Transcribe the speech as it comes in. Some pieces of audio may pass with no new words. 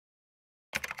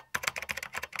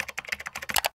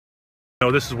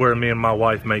This is where me and my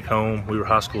wife make home. We were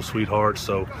high school sweethearts,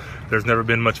 so there's never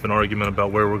been much of an argument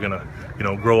about where we're gonna,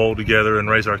 grow old together and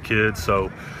raise our kids.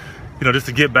 So, just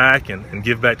to get back and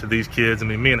give back to these kids. I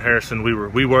mean, me and Harrison,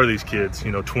 we were these kids,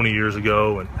 20 years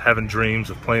ago, and having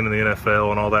dreams of playing in the NFL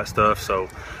and all that stuff. So,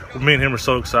 me and him are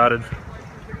so excited.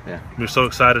 Yeah, we're so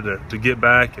excited to get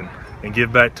back and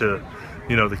give back to,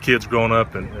 the kids growing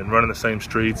up and running the same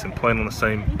streets and playing on the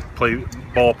same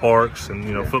ballparks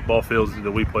and, football fields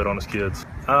that we played on as kids.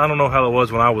 I don't know how it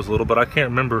was when I was little, but I can't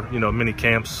remember, many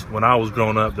camps when I was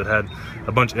growing up that had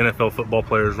a bunch of NFL football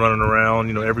players running around.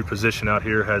 Every position out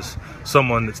here has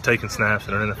someone that's taking snaps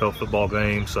in an NFL football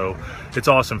game. So it's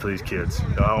awesome for these kids.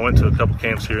 I went to a couple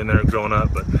camps here and there growing up,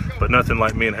 but nothing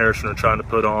like me and Harrison are trying to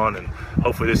put on. And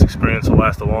hopefully this experience will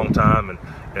last a long time and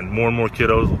more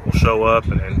kiddos will show up.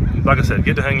 And like I said,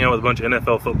 get to hang out with a bunch of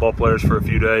NFL football players for a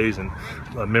few days, and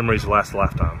memories last a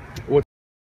lifetime.